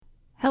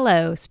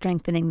Hello,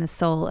 Strengthening the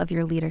Soul of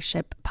Your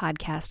Leadership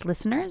podcast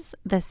listeners.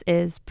 This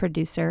is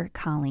producer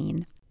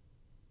Colleen.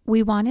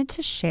 We wanted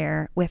to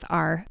share with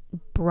our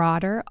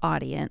broader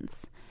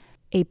audience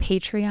a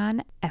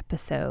Patreon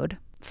episode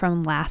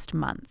from last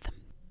month.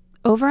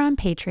 Over on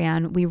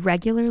Patreon, we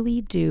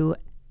regularly do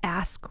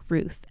Ask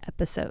Ruth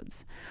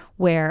episodes,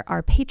 where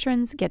our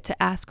patrons get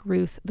to ask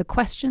Ruth the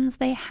questions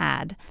they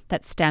had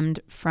that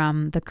stemmed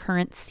from the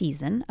current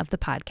season of the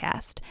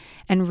podcast,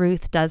 and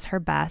Ruth does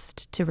her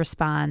best to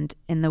respond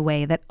in the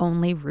way that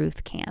only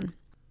Ruth can.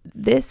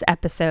 This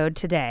episode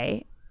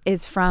today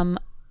is from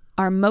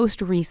our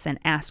most recent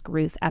Ask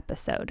Ruth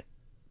episode,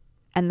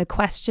 and the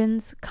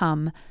questions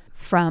come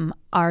from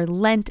our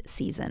Lent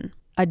season,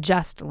 a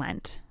Just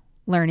Lent,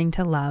 learning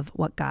to love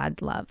what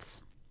God loves.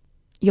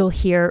 You'll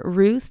hear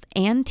Ruth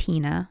and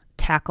Tina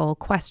tackle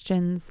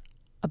questions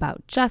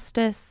about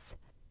justice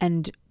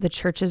and the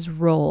church's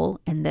role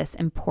in this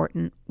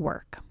important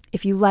work.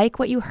 If you like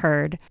what you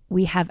heard,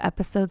 we have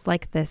episodes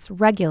like this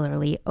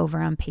regularly over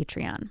on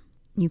Patreon.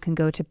 You can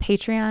go to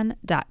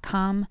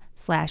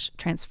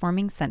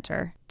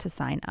patreon.com/transformingcenter to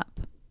sign up.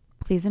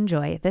 Please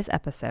enjoy this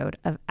episode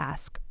of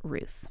Ask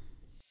Ruth.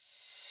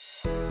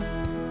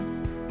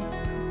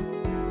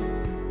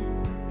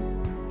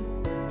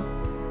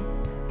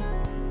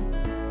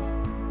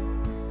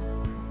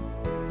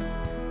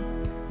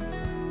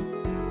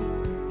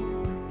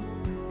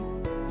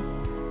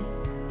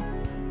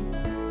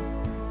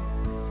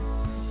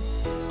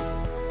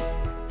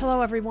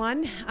 Hello,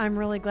 everyone. I'm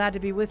really glad to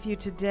be with you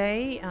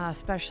today,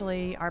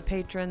 especially our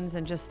patrons,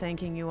 and just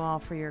thanking you all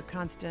for your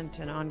constant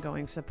and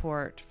ongoing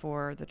support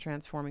for the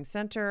Transforming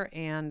Center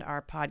and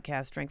our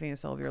podcast, Strengthening the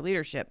Soul of Your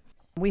Leadership.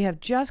 We have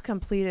just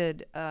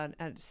completed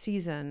a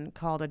season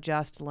called A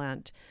Just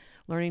Lent,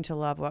 learning to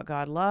love what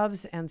God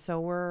loves. And so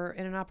we're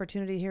in an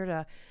opportunity here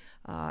to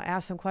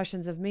ask some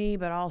questions of me,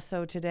 but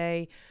also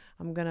today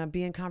I'm going to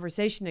be in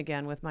conversation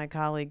again with my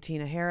colleague,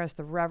 Tina Harris,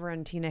 the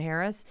Reverend Tina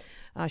Harris.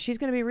 She's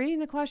going to be reading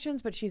the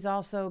questions, but she's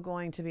also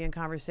going to be in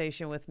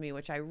conversation with me,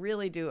 which I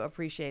really do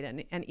appreciate.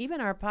 And even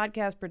our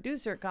podcast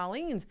producer,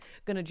 Colleen's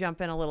going to jump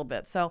in a little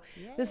bit. So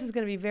Yay. This is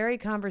going to be very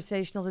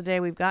conversational today.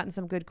 We've gotten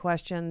some good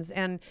questions,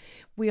 and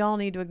we all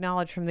need to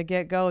acknowledge from the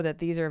get-go that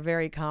these are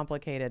very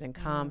complicated and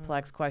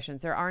complex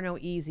questions. There are no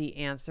easy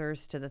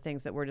answers to the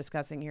things that we're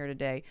discussing here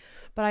today.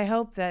 But I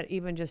hope that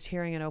even just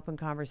hearing an open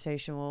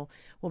conversation will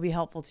be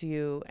helpful to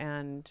you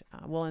and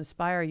will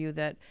inspire you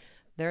that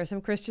there are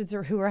some Christians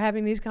who are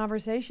having these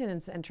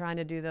conversations and trying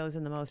to do those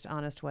in the most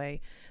honest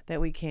way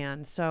that we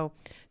can. So,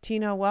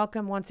 Tina,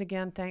 welcome once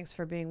again. Thanks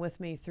for being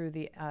with me through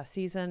the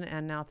season,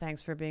 and now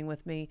thanks for being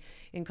with me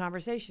in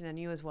conversation, and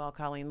you as well,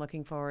 Colleen.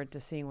 Looking forward to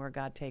seeing where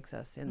God takes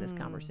us in this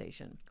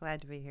conversation.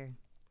 Glad to be here.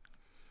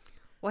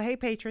 Well, hey,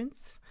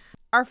 patrons.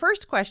 Our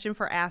first question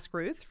for Ask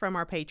Ruth from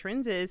our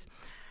patrons is,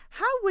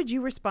 how would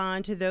you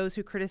respond to those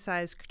who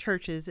criticize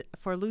churches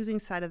for losing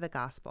sight of the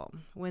gospel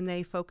when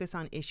they focus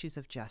on issues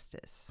of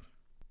justice?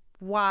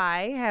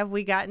 Why have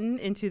we gotten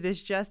into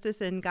this justice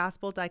and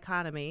gospel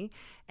dichotomy,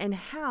 and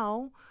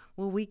how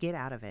will we get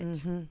out of it?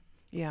 Mm-hmm.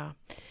 Yeah.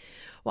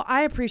 Well,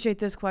 I appreciate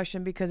this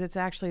question because it's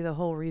actually the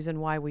whole reason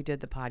why we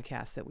did the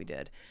podcast that we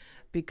did,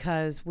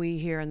 because we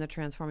here in the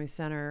Transforming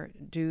Center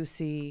do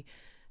see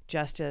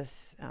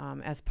justice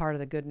as part of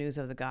the good news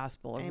of the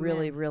gospel, a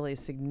really, really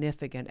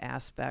significant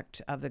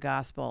aspect of the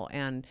gospel,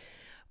 and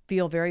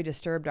feel very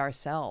disturbed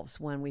ourselves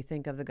when we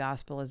think of the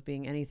gospel as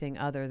being anything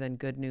other than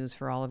good news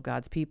for all of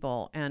God's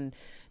people. And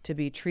to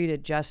be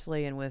treated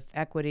justly and with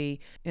equity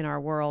in our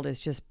world is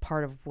just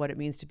part of what it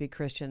means to be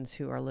Christians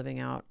who are living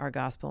out our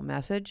gospel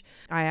message.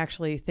 I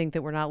actually think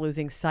that we're not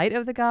losing sight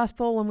of the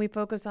gospel when we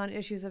focus on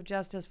issues of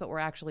justice, but we're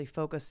actually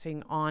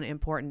focusing on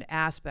important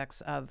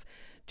aspects of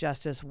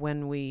justice of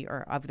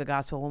the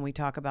gospel when we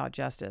talk about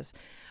justice.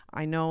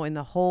 I know in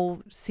the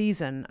whole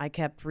season, I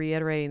kept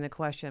reiterating the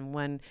question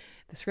when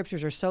the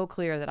scriptures are so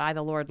clear that I,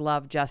 the Lord,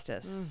 love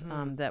justice,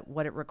 that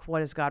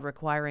what is God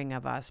requiring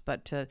of us,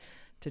 but to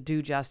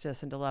do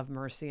justice and to love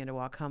mercy and to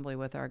walk humbly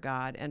with our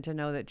God, and to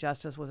know that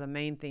justice was a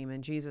main theme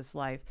in Jesus'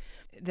 life,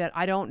 that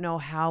I don't know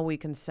how we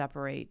can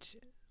separate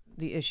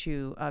the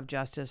issue of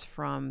justice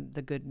from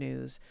the good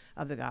news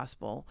of the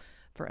gospel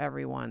for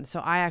everyone. So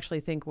I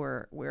actually think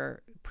we're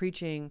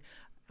preaching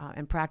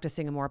and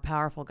practicing a more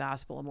powerful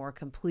gospel, a more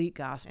complete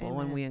gospel, Amen.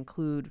 When we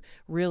include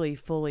really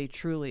fully,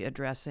 truly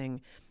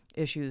addressing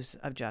issues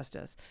of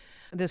justice.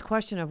 This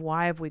question of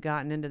why have we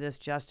gotten into this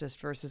justice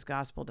versus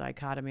gospel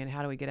dichotomy and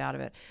how do we get out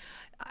of it?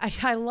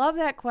 I love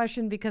that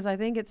question because I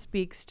think it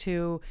speaks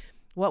to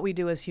what we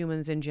do as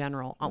humans in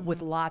general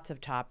with lots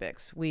of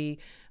topics. We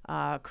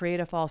create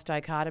a false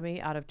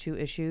dichotomy out of two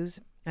issues,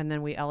 and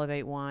then we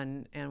elevate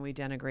one and we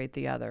denigrate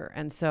the other.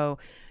 And so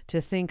to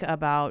think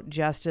about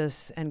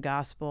justice and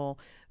gospel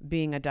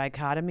being a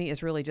dichotomy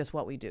is really just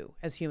what we do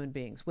as human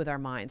beings with our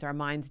minds. Our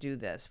minds do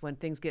this. When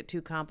things get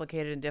too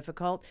complicated and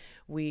difficult,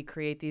 we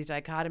create these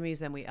dichotomies,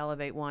 then we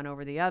elevate one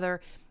over the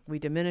other, we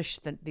diminish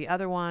the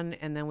other one,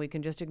 and then we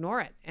can just ignore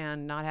it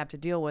and not have to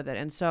deal with it.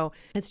 And so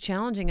it's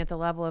challenging at the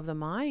level of the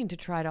mind to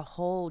try to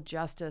hold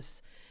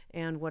justice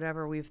and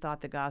whatever we've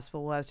thought the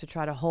gospel was, to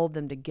try to hold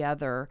them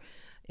together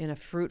in a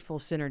fruitful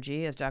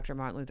synergy, as Dr.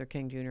 Martin Luther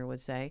King Jr.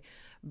 would say,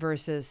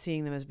 versus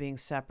seeing them as being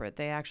separate.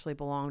 They actually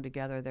belong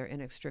together. They're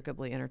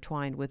inextricably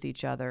intertwined with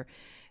each other.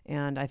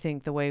 And I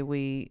think the way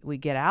we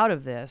get out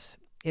of this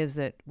is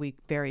that we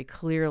very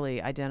clearly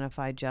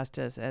identify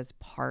justice as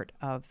part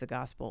of the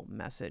gospel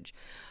message.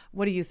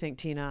 What do you think,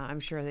 Tina? I'm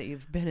sure that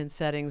you've been in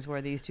settings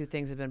where these two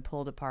things have been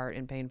pulled apart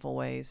in painful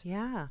ways.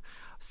 Yeah.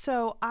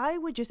 So I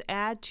would just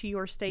add to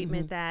your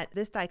statement that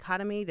this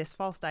dichotomy, this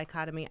false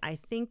dichotomy, I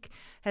think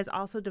has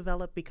also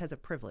developed because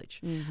of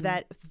privilege.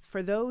 That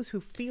for those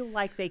who feel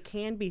like they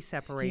can be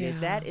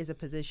separated, that is a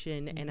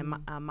position and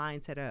a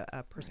mindset,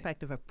 a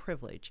perspective of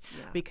privilege.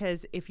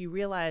 Because if you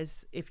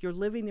realize, if you're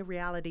living the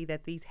reality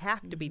that these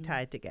have to be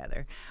tied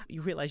together,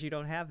 you realize you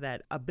don't have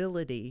that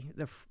ability,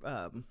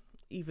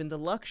 even the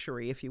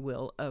luxury, if you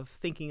will, of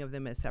thinking of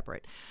them as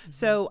separate.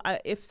 So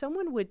if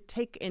someone would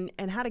take,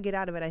 and how to get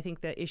out of it, I think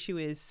the issue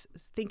is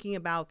thinking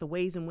about the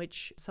ways in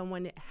which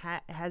someone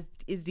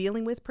is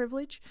dealing with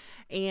privilege,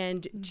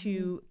 and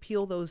to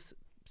peel those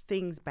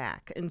things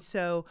back. And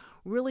so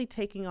really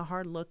taking a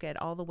hard look at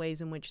all the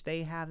ways in which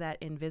they have that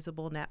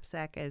invisible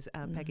knapsack, as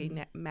Peggy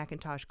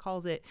McIntosh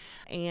calls it,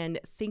 and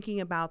thinking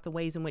about the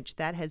ways in which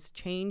that has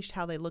changed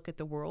how they look at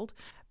the world.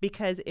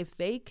 Because if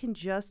they can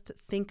just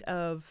think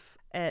of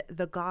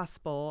the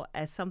gospel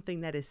as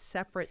something that is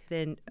separate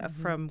than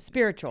from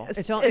spiritual.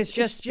 It's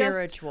just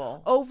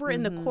spiritual. Over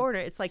in the corner,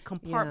 it's like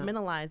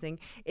compartmentalizing.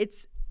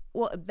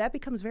 Well, that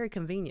becomes very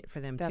convenient for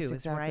them That's too,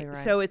 exactly right.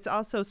 So it's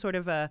also sort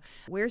of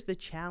where's the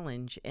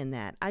challenge in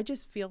that? I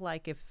just feel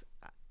like if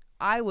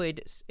I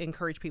would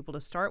encourage people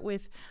to start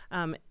with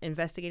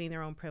investigating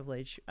their own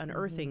privilege,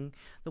 unearthing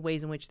the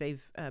ways in which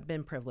they've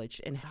been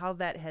privileged, and how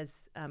that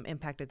has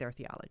impacted their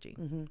theology.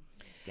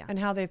 And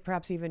how they've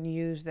perhaps even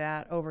used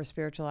that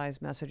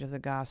over-spiritualized message of the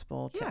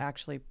gospel to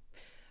actually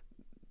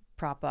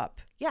prop up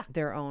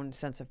their own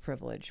sense of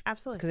privilege.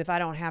 Absolutely. Because if I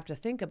don't have to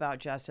think about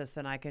justice,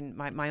 then I can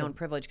my own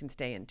privilege can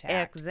stay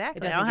intact. Exactly.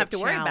 It doesn't I don't have get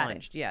to worry about it.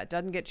 challenged. Yeah, it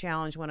doesn't get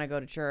challenged when I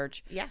go to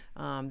church. Yeah.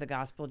 The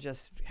gospel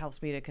just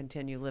helps me to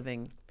continue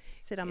living.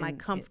 Sit on my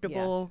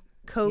comfortable,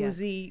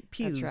 cozy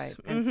pews. That's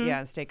right.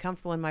 And stay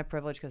comfortable in my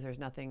privilege, because there's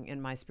nothing in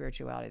my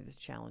spirituality that's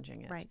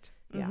challenging it. Right.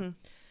 Yeah.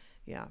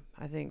 Yeah,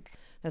 I think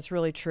that's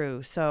really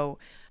true. So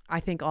I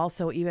think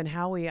also even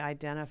how we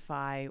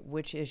identify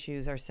which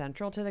issues are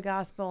central to the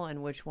gospel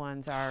and which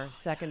ones are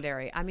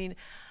secondary. I mean,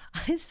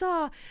 I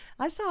saw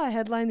a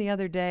headline the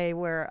other day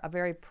where a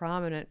very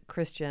prominent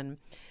Christian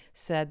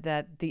said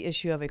that the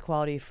issue of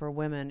equality for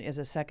women is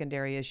a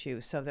secondary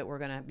issue, so that we're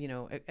going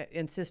to,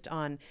 insist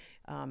on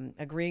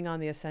agreeing on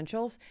the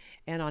essentials,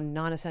 and on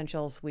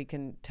non-essentials we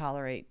can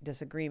tolerate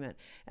disagreement.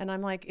 And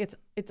I'm like, it's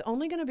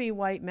only going to be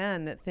white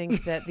men that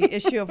think that the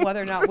issue of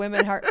whether or not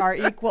women are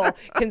equal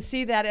can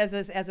see that as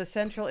a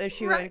central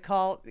issue, and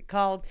called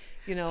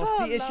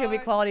the issue of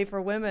equality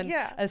for women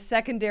a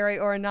secondary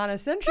or a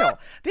non-essential.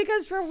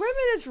 Because for women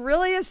it's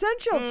really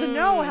essential to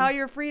know how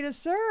you're free to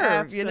serve.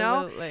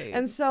 Absolutely.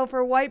 And so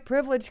for white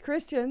privileged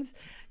Christians,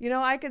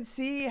 I could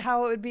see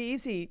how it would be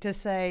easy to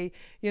say,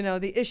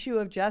 the issue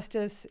of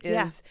justice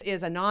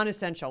is a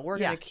non-essential. We're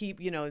going to keep,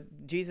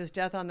 Jesus'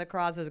 death on the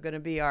cross is going to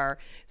be our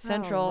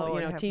central,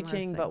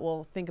 teaching, but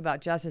we'll think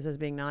about justice as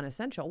being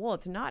non-essential. Well,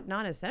 it's not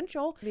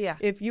non-essential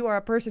if you are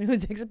a person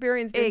who's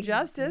experienced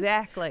injustice.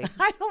 Exactly.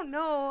 I don't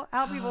know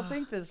how people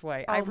think this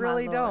way. I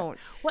really don't.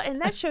 Well,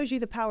 and that shows you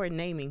the power in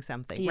naming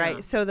something,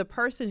 right? So the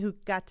person who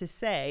got to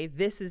say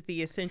this is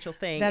the essential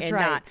thing,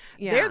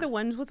 they're the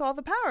ones with all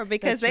the power,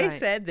 because they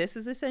said this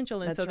is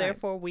essential, and so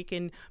therefore we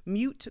can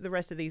mute the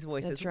rest of these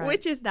voices,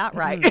 which is not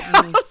right.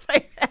 I'll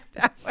say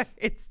that way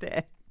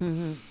instead.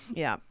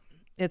 Yeah.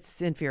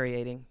 It's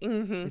infuriating.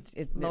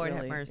 Lord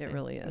have mercy. It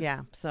really is.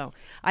 Yeah. So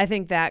I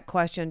think that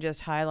question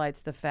just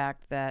highlights the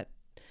fact that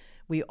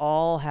we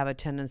all have a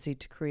tendency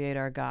to create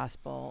our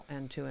gospel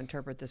and to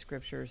interpret the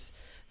scriptures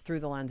through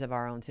the lens of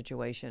our own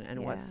situation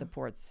and what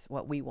supports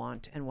what we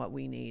want and what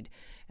we need.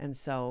 And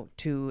so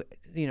to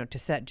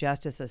set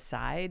justice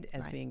aside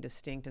as being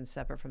distinct and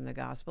separate from the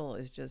gospel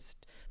is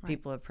just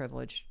people of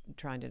privilege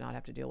trying to not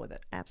have to deal with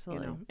it.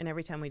 Absolutely. And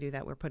every time we do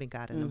that, we're putting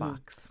God in a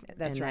box.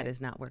 That's right. That is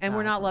not where And God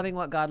we're not loving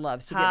what God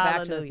loves. To get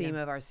back to the Hallelujah. theme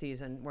of our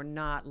season, we're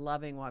not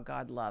loving what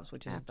God loves,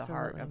 which is the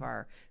heart of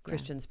our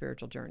Christian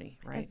spiritual journey,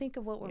 right? And think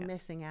of what we're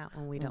missing out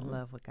when we don't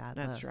love what God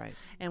loves. That's right.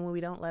 And when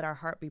we don't let our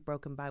heart be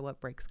broken by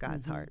what breaks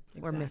God's heart.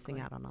 We're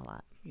missing out on a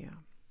lot. Yeah.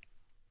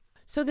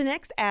 So the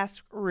next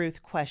Ask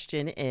Ruth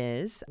question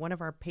is, one of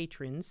our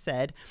patrons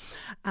said,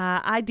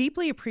 I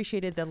deeply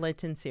appreciated the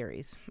Lenten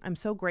series. I'm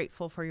so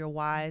grateful for your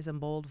wise and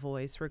bold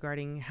voice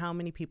regarding how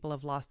many people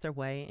have lost their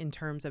way in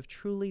terms of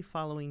truly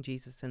following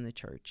Jesus in the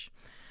church.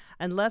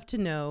 I'd love to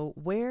know,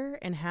 where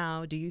and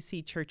how do you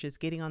see churches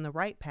getting on the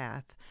right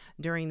path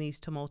during these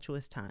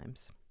tumultuous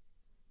times?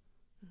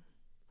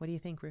 What do you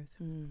think, Ruth?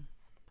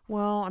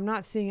 Well, I'm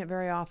not seeing it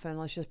very often.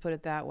 Let's just put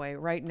it that way.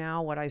 Right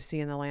now, what I see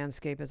in the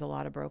landscape is a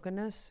lot of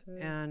brokenness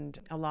and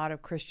a lot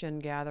of Christian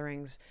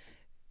gatherings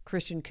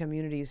Christian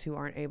communities who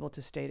aren't able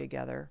to stay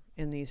together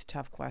in these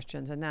tough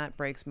questions. And that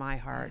breaks my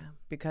heart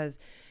because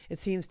it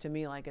seems to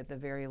me like at the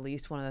very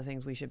least, one of the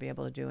things we should be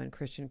able to do in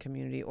Christian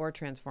community or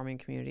transforming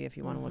community, if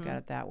you want to look at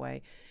it that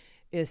way,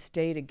 is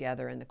stay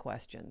together in the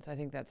questions. I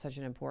think that's such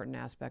an important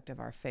aspect of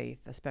our faith,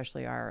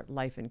 especially our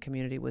life in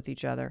community with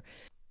each other.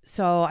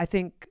 So I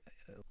think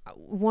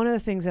one of the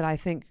things that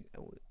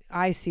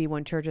I see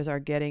when churches are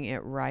getting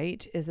it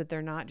right is that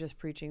they're not just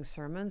preaching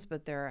sermons,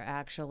 but they're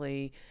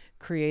actually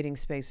creating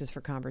spaces for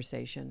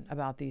conversation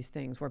about these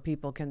things where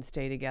people can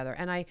stay together.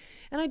 And I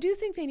do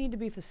think they need to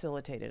be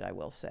facilitated, I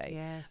will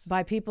say,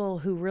 by people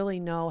who really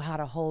know how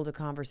to hold a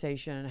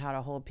conversation and how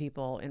to hold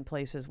people in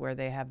places where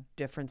they have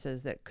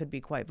differences that could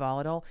be quite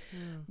volatile.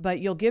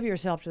 But you'll give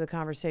yourself to the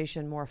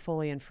conversation more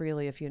fully and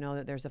freely if you know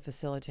that there's a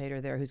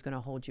facilitator there who's going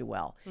to hold you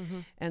well.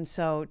 And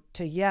so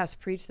to,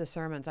 preach the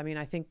sermons. I mean,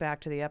 I think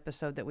back to the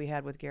episode that we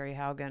had with Gary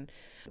Haugen,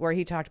 where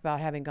he talked about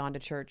having gone to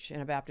church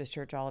in a Baptist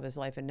church all of his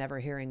life and never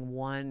hearing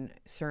one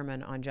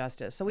sermon on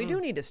justice. So we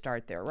do need to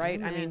start there, right?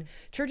 Amen. I mean,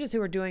 churches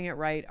who are doing it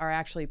right are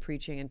actually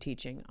preaching and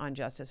teaching on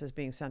justice as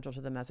being central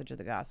to the message of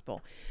the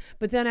gospel.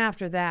 But then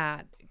after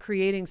that,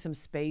 creating some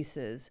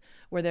spaces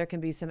where there can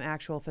be some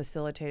actual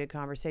facilitated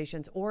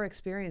conversations or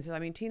experiences. I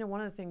mean, Tina,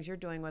 one of the things you're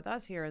doing with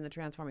us here in the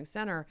Transforming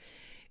Center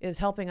is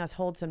helping us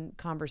hold some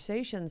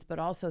conversations, but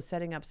also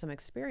setting up some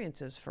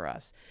experiences for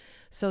us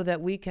so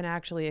that we can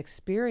actually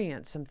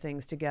experience some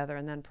things together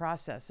and then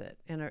process it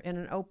in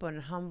an open,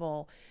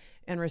 humble,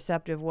 and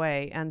receptive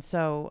way. And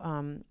so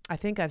I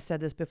think I've said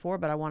this before,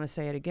 but I want to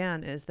say it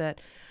again, is that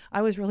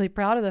I was really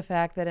proud of the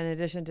fact that in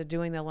addition to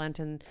doing the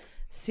Lenten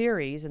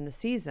series and the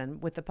season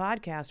with the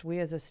podcast, we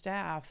as a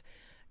staff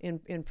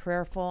in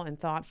prayerful and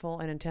thoughtful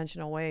and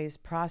intentional ways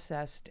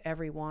processed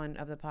every one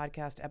of the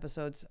podcast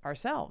episodes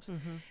ourselves.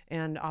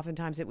 And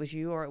oftentimes it was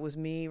you or it was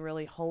me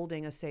really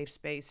holding a safe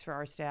space for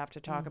our staff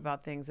to talk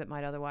about things that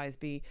might otherwise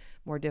be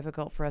more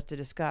difficult for us to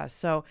discuss.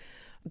 So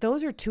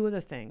those are two of the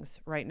things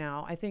right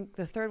now. I think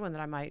the third one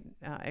that I might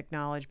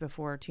acknowledge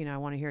before, Tina, I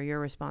want to hear your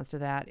response to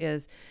that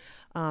is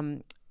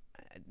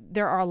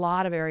there are a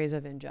lot of areas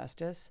of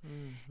injustice,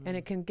 and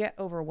it can get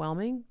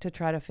overwhelming to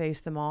try to face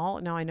them all.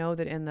 Now, I know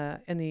that in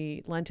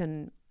the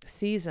Lenten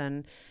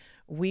season,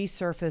 we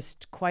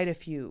surfaced quite a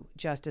few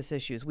justice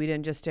issues. We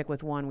didn't just stick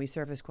with one; we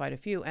surfaced quite a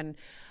few, and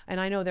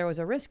I know there was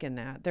a risk in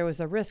that. There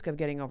was a risk of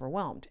getting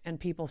overwhelmed and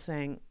people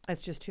saying,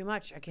 "It's just too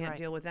much. I can't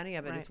deal with any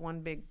of it. It's one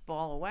big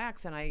ball of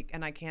wax, and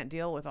I can't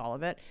deal with all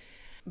of it."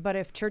 But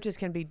if churches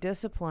can be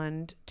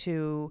disciplined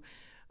to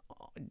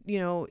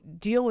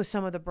deal with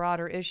some of the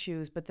broader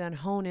issues, but then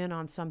hone in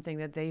on something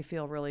that they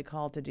feel really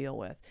called to deal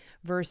with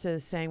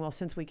versus saying, well,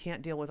 since we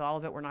can't deal with all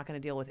of it, we're not going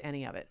to deal with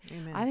any of it.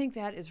 Amen. I think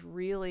that is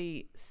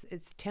really,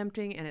 it's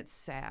tempting and it's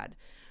sad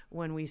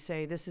when we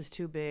say this is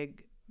too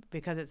big.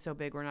 Because it's so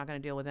big, we're not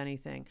going to deal with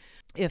anything.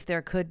 If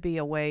there could be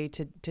a way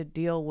to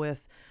deal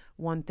with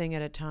one thing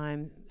at a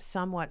time,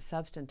 somewhat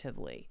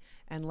substantively,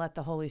 and let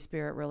the Holy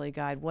Spirit really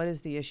guide what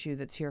is the issue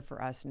that's here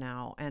for us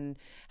now, and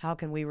how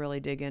can we really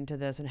dig into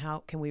this, and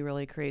how can we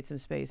really create some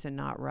space and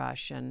not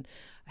rush and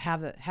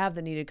have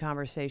the needed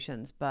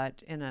conversations,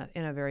 but in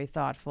a very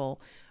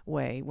thoughtful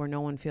way where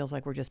no one feels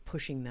like we're just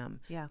pushing them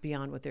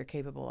beyond what they're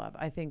capable of.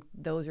 I think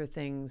those are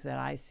things that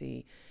I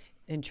see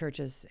in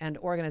churches and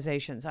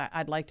organizations.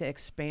 I'd like to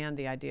expand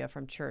the idea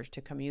from church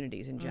to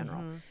communities in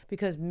general,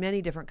 because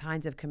many different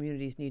kinds of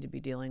communities need to be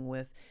dealing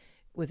with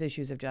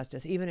issues of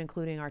justice, even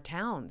including our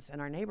towns and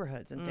our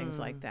neighborhoods and things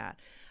like that.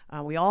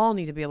 We all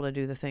need to be able to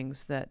do the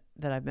things that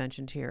I've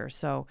mentioned here.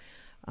 So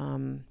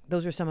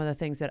those are some of the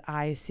things that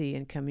I see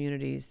in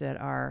communities that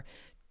are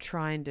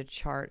trying to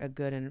chart a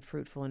good and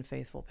fruitful and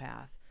faithful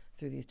path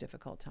through these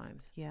difficult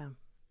times. Yeah.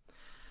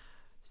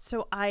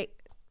 So I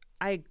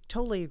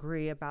totally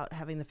agree about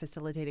having the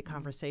facilitated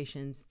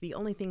conversations. The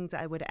only things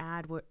I would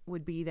add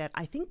would be that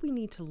I think we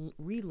need to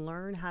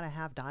relearn how to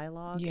have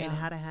dialogue and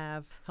how to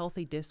have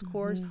healthy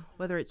discourse,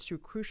 whether it's through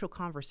crucial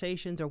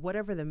conversations or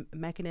whatever the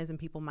mechanism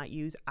people might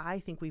use. I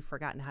think we've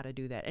forgotten how to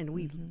do that. And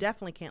we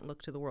definitely can't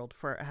look to the world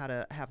for how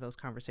to have those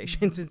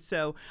conversations. And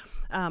so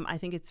I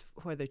think it's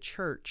for the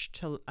church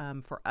to,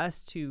 for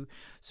us to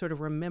sort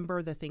of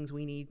remember the things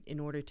we need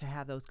in order to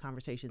have those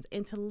conversations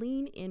and to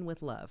lean in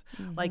with love.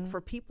 Like for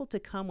people to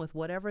come with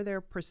whatever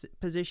their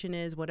position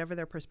is, whatever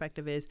their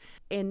perspective is,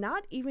 and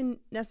not even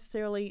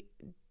necessarily,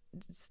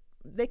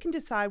 they can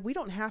decide we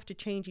don't have to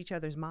change each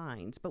other's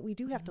minds, but we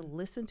do have to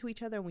listen to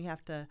each other, and we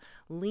have to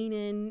lean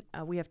in,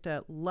 we have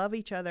to love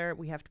each other,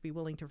 we have to be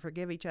willing to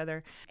forgive each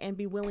other, and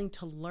be willing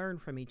to learn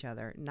from each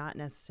other, not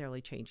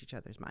necessarily change each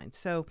other's minds.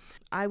 So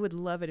I would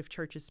love it if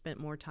churches spent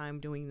more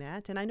time doing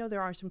that, and I know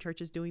there are some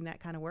churches doing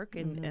that kind of work,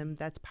 and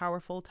that's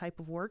powerful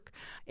type of work,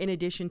 in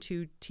addition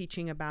to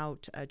teaching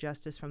about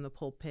justice from the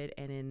pulpit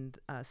and in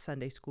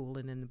Sunday school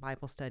and in the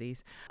Bible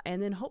studies,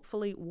 and then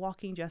hopefully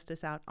walking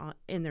justice out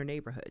in their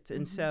neighborhoods.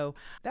 And so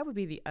that would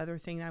be the other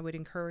thing I would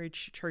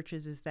encourage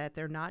churches, is that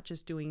they're not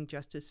just doing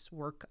justice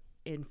work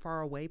in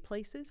faraway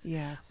places,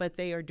 but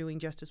they are doing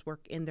justice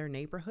work in their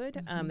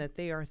neighborhood, that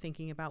they are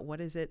thinking about what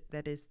is it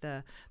that is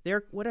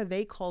what are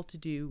they called to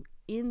do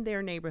in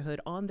their neighborhood,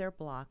 on their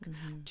block,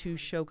 to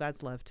show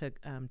God's love to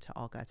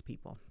all God's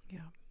people. Yeah.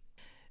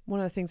 One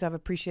of the things I've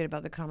appreciated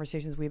about the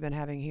conversations we've been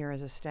having here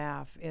as a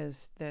staff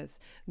is this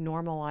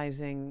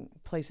normalizing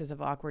places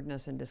of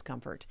awkwardness and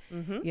discomfort.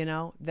 You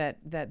know, that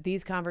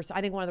these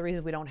I think one of the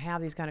reasons we don't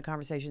have these kind of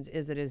conversations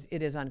is that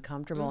it is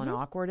uncomfortable and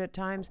awkward at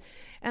times.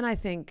 And I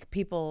think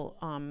people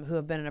who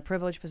have been in a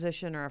privileged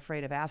position are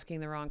afraid of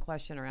asking the wrong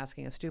question or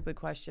asking a stupid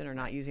question or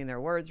not using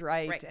their words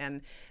right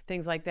and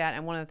things like that.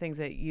 And one of the things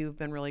that you've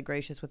been really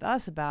gracious with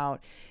us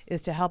about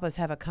is to help us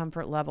have a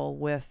comfort level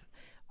with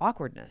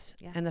awkwardness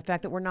and the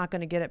fact that we're not going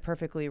to get it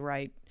perfectly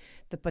right.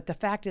 But the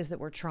fact is that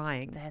we're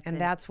trying.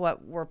 That's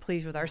what we're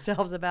pleased with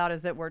ourselves about,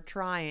 is that we're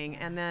trying.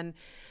 And then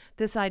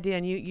this idea,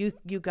 and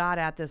you got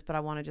at this, but I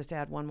want to just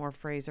add one more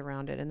phrase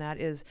around it, and that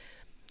is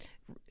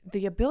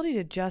the ability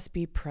to just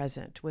be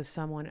present with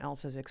someone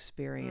else's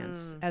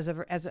experience as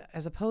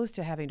opposed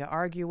to having to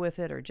argue with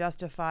it or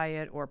justify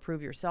it or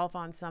prove yourself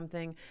on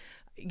something.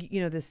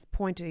 You know, this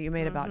point that you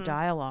made about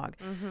dialogue.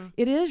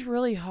 It is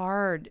really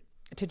hard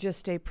to just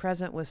stay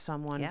present with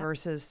someone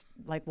versus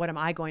like, what am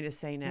I going to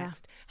say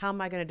next? How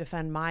am I going to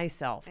defend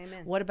myself?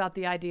 Amen. What about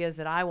the ideas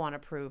that I want to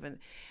prove? And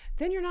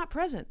then you're not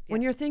present.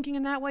 When you're thinking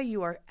in that way,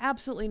 you are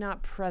absolutely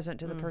not present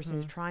to the person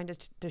who's trying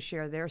to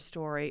share their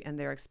story and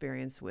their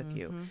experience with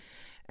you.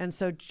 And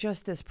so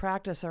just this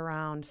practice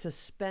around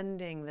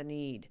suspending the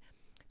need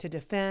to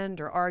defend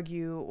or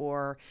argue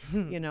or,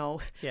 you know,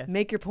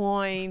 make your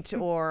point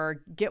or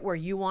get where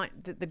you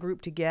want the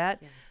group to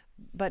get.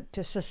 But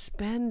to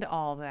suspend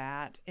all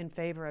that in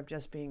favor of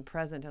just being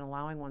present and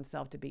allowing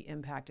oneself to be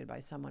impacted by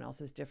someone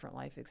else's different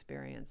life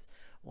experience.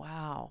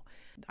 Wow.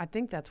 I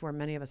think that's where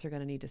many of us are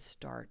going to need to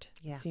start.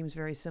 It seems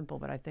very simple,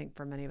 but I think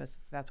for many of us,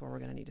 that's where we're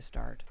going to need to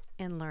start.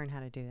 And learn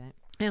how to do that.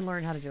 And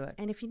learn how to do it.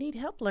 And if you need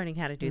help learning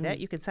how to do that,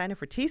 you can sign up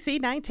for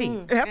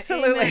TC19.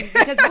 Absolutely. Amen.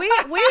 Because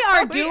we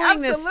are doing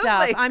this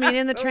stuff. I mean,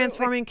 in the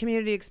Transforming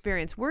Community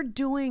Experience, we're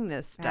doing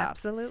this stuff.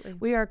 Absolutely.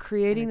 We are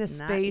creating the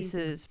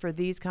spaces for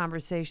these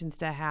conversations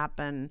to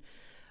happen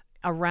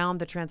around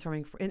the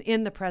transforming,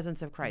 in the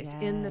presence of Christ,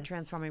 in the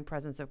transforming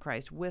presence of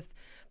Christ, with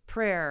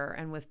prayer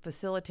and with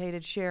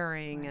facilitated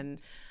sharing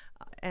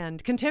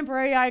and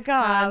contemporary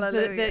icons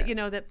that you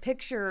know, that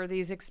picture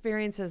these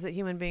experiences that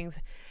human beings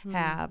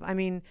have. I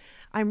mean,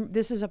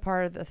 this is a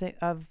part of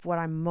of what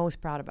I'm most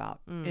proud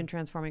about in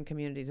transforming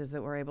communities, is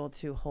that we're able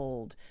to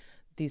hold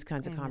these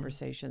kinds of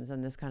conversations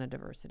and this kind of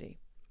diversity.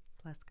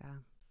 Bless God.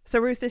 So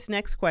Ruth, this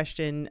next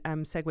question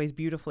segues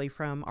beautifully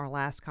from our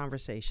last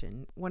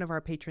conversation. One of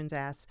our patrons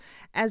asks,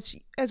 as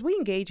we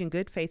engage in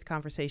good faith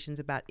conversations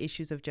about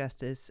issues of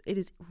justice, it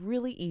is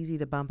really easy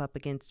to bump up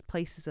against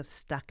places of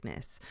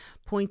stuckness,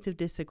 points of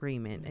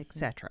disagreement,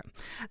 etc.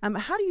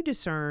 How do you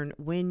discern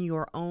when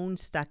your own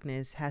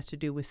stuckness has to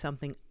do with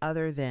something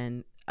other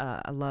than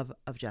a love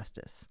of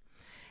justice?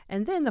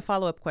 And then the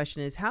follow-up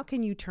question is, how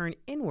can you turn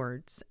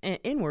inward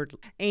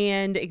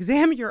and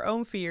examine your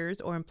own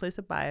fears or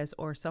implicit bias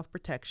or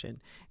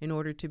self-protection in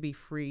order to be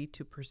free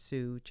to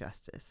pursue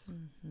justice?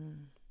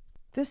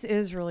 This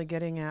is really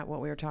getting at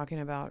what we were talking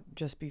about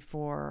just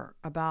before,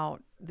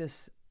 about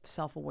this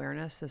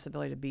self-awareness, this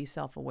ability to be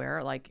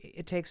self-aware. Like,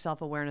 it takes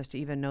self-awareness to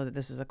even know that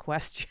this is a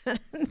question.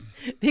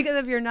 Because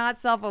if you're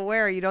not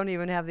self-aware, you don't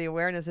even have the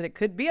awareness that it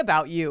could be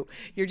about you.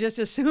 You're just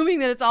assuming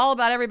that it's all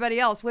about everybody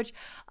else, which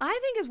I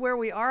think is where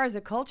we are as a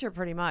culture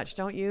pretty much,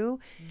 don't you?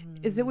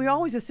 Is that we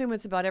always assume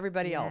it's about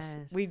everybody else.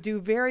 We do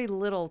very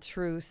little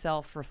true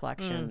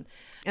self-reflection.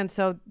 And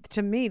so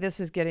to me, this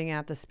is getting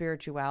at the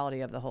spirituality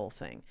of the whole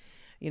thing.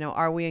 You know,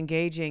 are we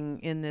engaging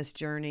in this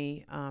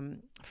journey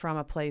from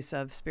a place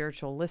of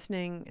spiritual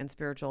listening and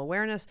spiritual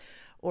awareness,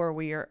 or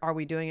are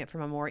we doing it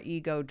from a more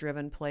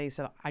ego-driven place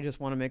of, I just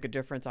want to make a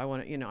difference. I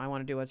want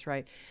to do what's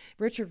right.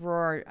 Richard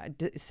Rohr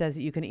says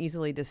that you can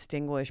easily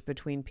distinguish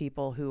between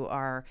people who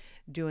are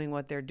doing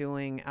what they're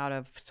doing out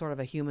of sort of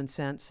a human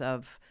sense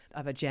of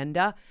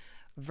agenda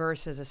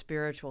versus a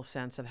spiritual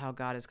sense of how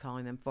God is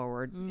calling them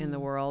forward in the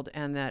world.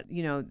 And that,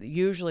 you know,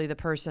 usually the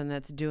person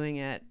that's doing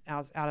it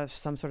out of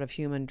some sort of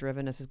human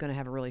drivenness is going to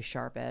have a really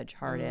sharp edge,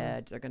 hard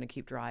edge. They're going to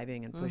keep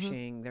driving and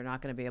pushing. They're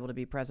not going to be able to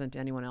be present to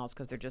anyone else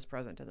because they're just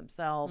present to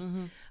themselves,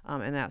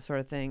 and that sort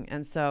of thing.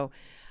 And so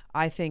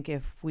I think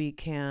if we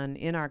can,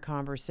 in our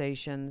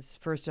conversations,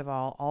 first of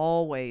all,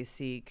 always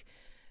seek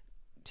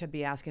to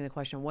be asking the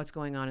question, what's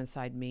going on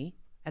inside me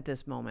at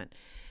this moment?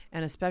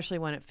 And especially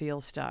when it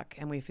feels stuck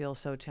and we feel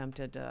so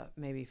tempted to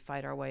maybe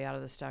fight our way out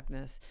of the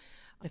stuckness,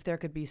 if there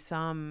could be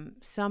some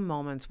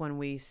moments when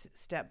we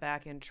step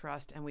back in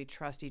trust and we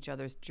trust each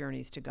other's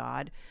journeys to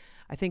God.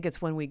 I think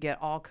it's when we get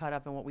all caught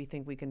up in what we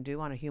think we can do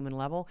on a human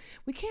level.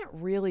 We can't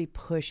really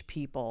push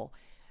people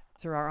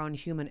through our own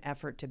human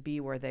effort to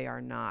be where they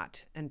are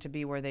not and to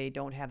be where they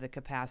don't have the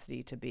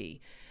capacity to be.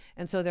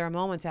 And so there are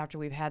moments after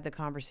we've had the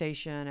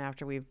conversation,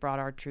 after we've brought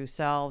our true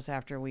selves,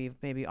 after we've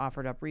maybe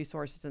offered up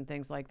resources and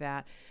things like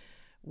that,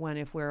 when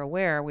if we're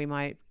aware, we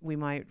might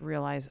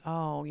realize,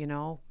 oh, you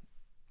know,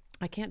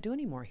 I can't do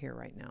any more here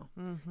right now.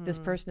 This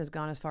person has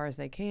gone as far as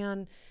they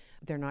can.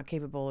 They're not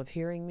capable of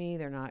hearing me.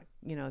 They're not,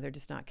 they're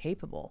just not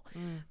capable.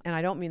 And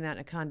I don't mean that in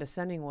a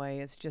condescending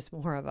way. It's just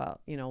more of a,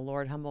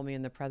 Lord, humble me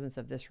in the presence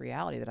of this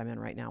reality that I'm in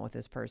right now with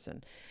this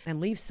person, and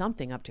leave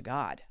something up to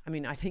God. I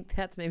mean, I think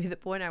that's maybe the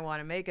point I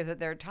want to make, is that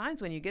there are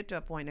times when you get to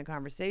a point in a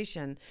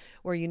conversation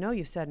where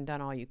you've said and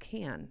done all you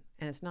can,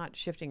 and it's not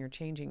shifting or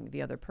changing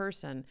the other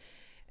person.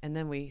 And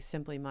then we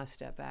simply must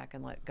step back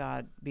and let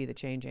God be the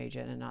change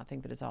agent, and not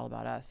think that it's all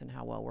about us and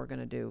how well we're going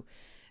to do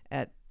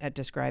at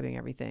describing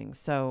everything.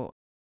 So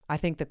I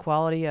think the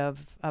quality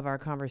of our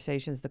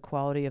conversations, the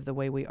quality of the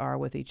way we are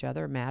with each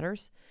other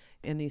matters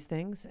in these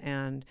things,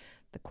 and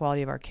the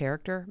quality of our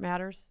character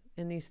matters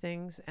in these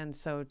things. And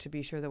so to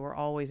be sure that we're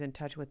always in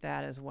touch with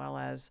that, as well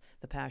as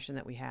the passion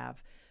that we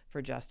have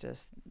for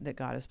justice that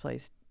God has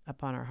placed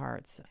upon our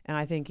hearts. And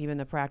I think even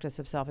the practice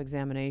of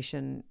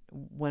self-examination,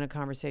 when a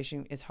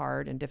conversation is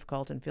hard and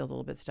difficult and feels a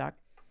little bit stuck,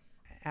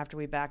 after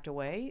we backed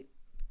away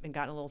and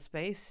got in a little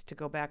space to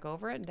go back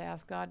over it and to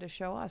ask God to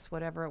show us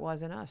whatever it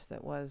was in us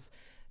that was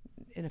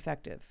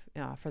ineffective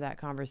for that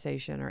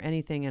conversation, or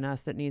anything in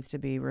us that needs to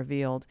be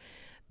revealed,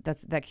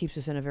 that keeps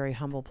us in a very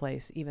humble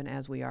place, even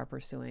as we are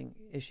pursuing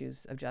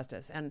issues of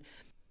justice. And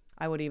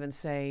I would even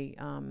say,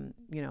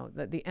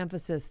 the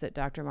emphasis that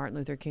Dr. Martin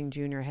Luther King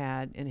Jr.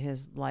 had in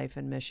his life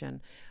and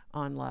mission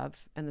on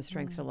love and the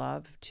strength to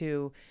love,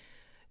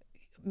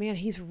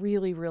 he's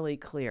really, really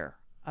clear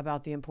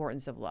about the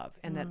importance of love,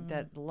 and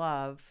that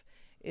love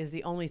is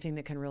the only thing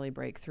that can really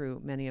break through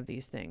many of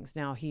these things.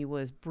 Now, he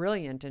was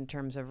brilliant in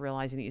terms of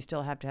realizing that you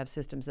still have to have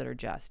systems that are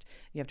just.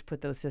 You have to put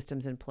those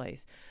systems in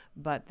place,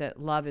 but that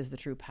love is the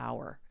true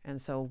power.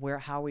 And so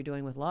how are we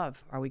doing with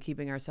love? Are we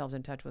keeping ourselves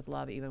in touch with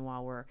love even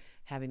while we're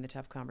having the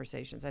tough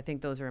conversations? I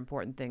think those are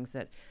important things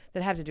that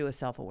have to do with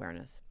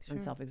self-awareness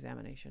and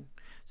self-examination.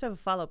 So I have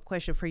a follow-up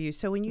question for you.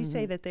 So when you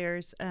say that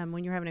there's,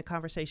 when you're having a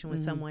conversation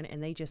with someone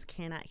and they just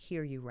cannot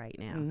hear you right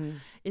now,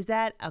 is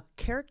that a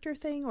character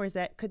thing, or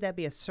could that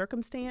be a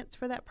circumstance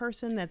for that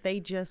person, that they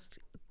just,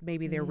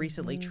 maybe they're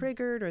recently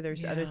triggered, or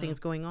there's other things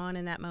going on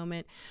in that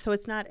moment? So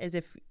it's not as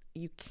if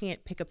you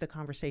can't pick up the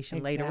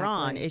conversation later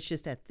on. It's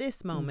just at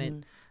this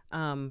moment,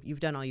 you've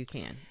done all you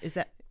can. Is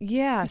that?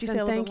 Yes,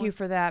 and thank you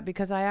for that,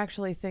 because I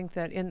actually think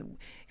that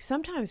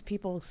sometimes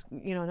people,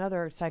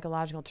 another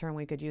psychological term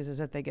we could use is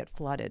that they get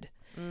flooded,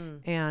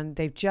 and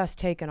they've just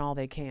taken all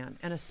they can.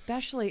 And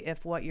especially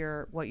if what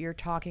you're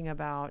talking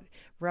about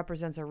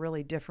represents a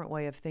really different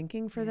way of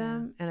thinking for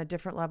them, and a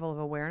different level of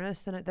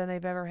awareness than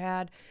they've ever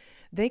had,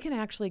 they can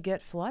actually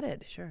get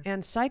flooded. Sure.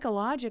 And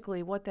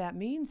psychologically, what that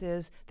means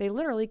is they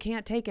literally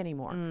can't take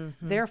anymore.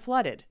 They're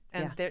flooded,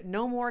 and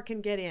no more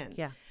can get in.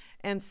 Yeah.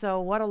 And so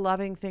what a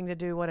loving thing to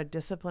do, what a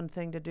disciplined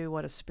thing to do,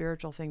 what a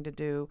spiritual thing to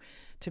do,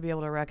 to be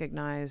able to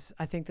recognize,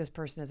 I think this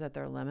person is at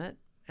their limit.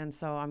 And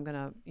so I'm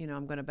going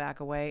to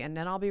back away, and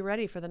then I'll be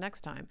ready for the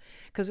next time.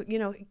 Because,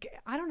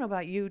 I don't know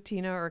about you,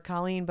 Tina or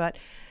Colleen, but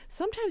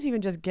sometimes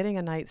even just getting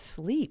a night's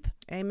sleep.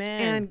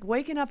 Amen. And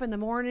waking up in the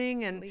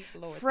morning and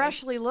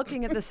freshly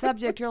looking at the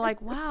subject, you're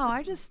like, wow,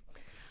 I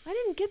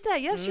didn't get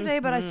that yesterday,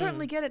 but I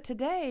certainly get it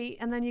today.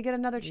 And then you get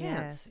another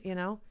chance,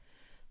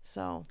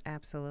 So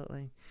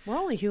absolutely, we're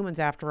only humans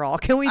after all.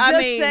 Can we just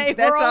say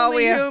that's we're all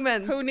only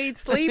humans who need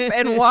sleep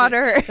and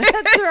water?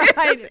 That's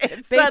right.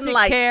 It's Basic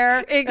sunlight.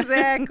 Care.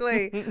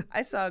 Exactly.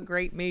 I saw a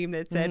great meme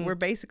that said we're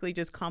basically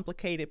just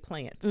complicated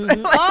plants.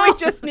 We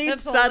just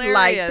need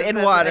sunlight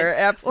and water. Right.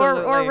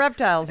 Absolutely. Or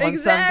reptiles on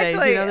some days.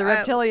 The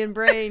reptilian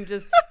brain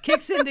just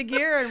kicks into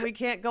gear, and we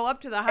can't go up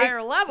to the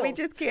higher level. We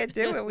just can't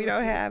do it. We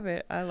don't have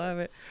it. I love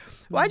it.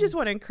 Well, I just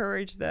want to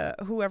encourage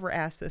whoever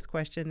asked this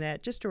question,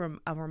 that just a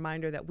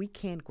reminder that we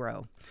can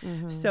grow.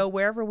 So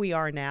wherever we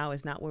are now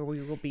is not where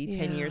we will be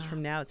 10 years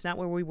from now. It's not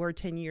where we were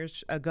 10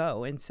 years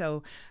ago. And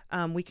so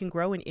we can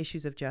grow in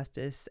issues of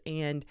justice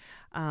and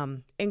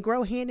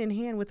grow hand in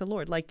hand with the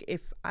Lord. Like,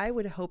 if I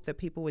would hope that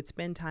people would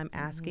spend time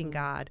asking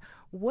God,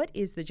 what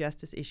is the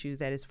justice issue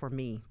that is for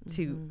me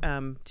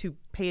to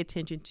pay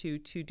attention to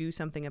do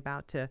something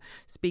about, to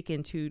speak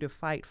into, to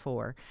fight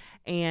for,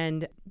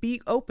 and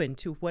be open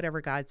to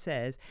whatever God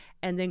says,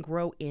 and then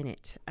grow in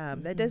it.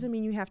 That doesn't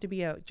mean you have to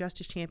be a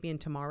justice champion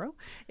tomorrow.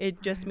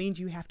 It just means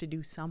you have to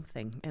do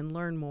something and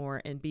learn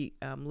more, and be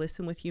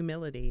listen with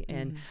humility,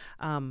 and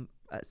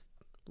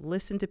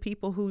listen to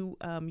people who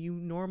you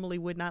normally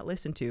would not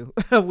listen to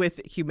with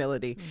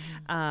humility,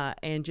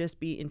 and just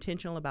be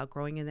intentional about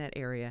growing in that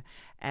area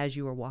as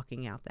you are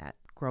walking out that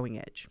growing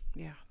edge.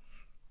 Yeah.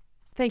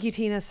 Thank you,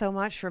 Tina, so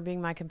much for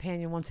being my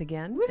companion once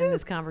again in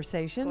this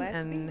conversation,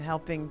 and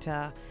helping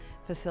to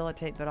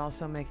facilitate, but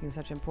also making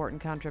such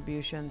important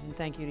contributions. And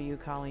thank you to you,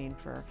 Colleen,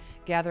 for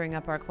gathering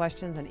up our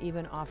questions and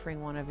even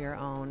offering one of your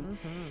own.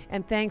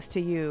 And thanks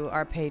to you,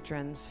 our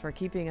patrons, for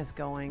keeping us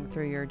going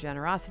through your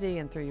generosity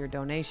and through your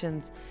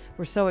donations.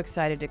 We're so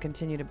excited to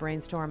continue to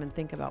brainstorm and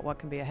think about what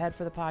can be ahead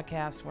for the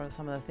podcast, what are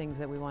some of the things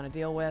that we want to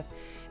deal with.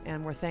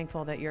 And we're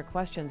thankful that your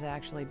questions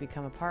actually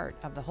become a part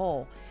of the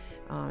whole.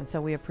 And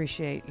so we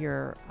appreciate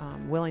your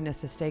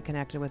willingness to stay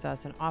connected with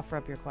us and offer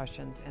up your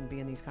questions and be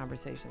in these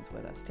conversations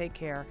with us. Take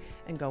care,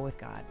 and go with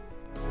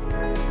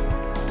God.